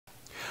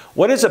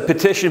What is a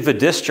petition for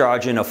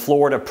discharge in a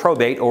Florida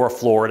probate or a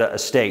Florida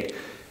estate?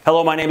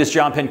 Hello, my name is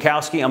John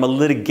P.L.L.C. I'm a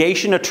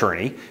litigation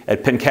attorney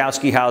at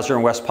P.L.C. Hauser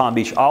in West Palm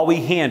Beach. All we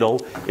handle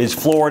is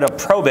Florida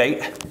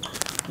probate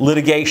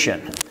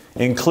litigation,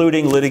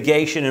 including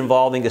litigation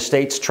involving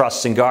estates,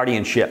 trusts, and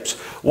guardianships.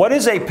 What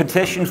is a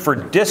petition for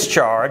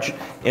discharge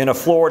in a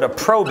Florida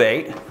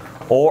probate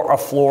or a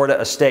Florida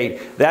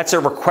estate? That's a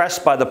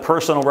request by the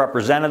personal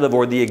representative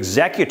or the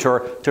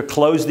executor to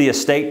close the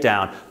estate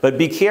down. But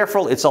be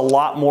careful, it's a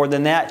lot more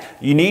than that.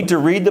 You need to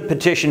read the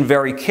petition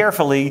very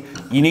carefully.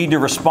 You need to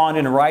respond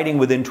in writing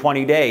within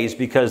 20 days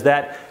because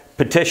that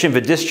petition for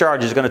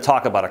discharge is going to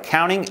talk about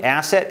accounting,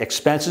 asset,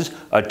 expenses,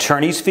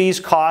 attorney's fees,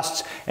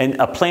 costs, and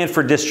a plan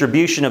for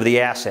distribution of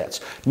the assets.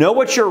 Know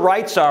what your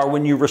rights are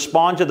when you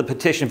respond to the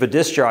petition for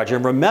discharge.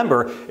 And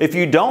remember, if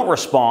you don't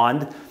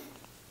respond,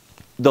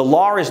 the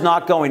law is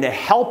not going to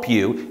help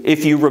you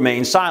if you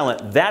remain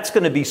silent. That's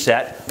going to be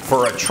set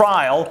for a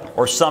trial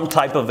or some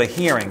type of a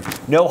hearing.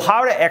 Know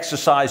how to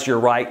exercise your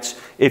rights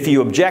if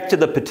you object to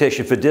the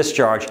petition for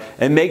discharge,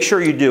 and make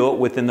sure you do it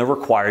within the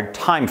required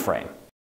time frame.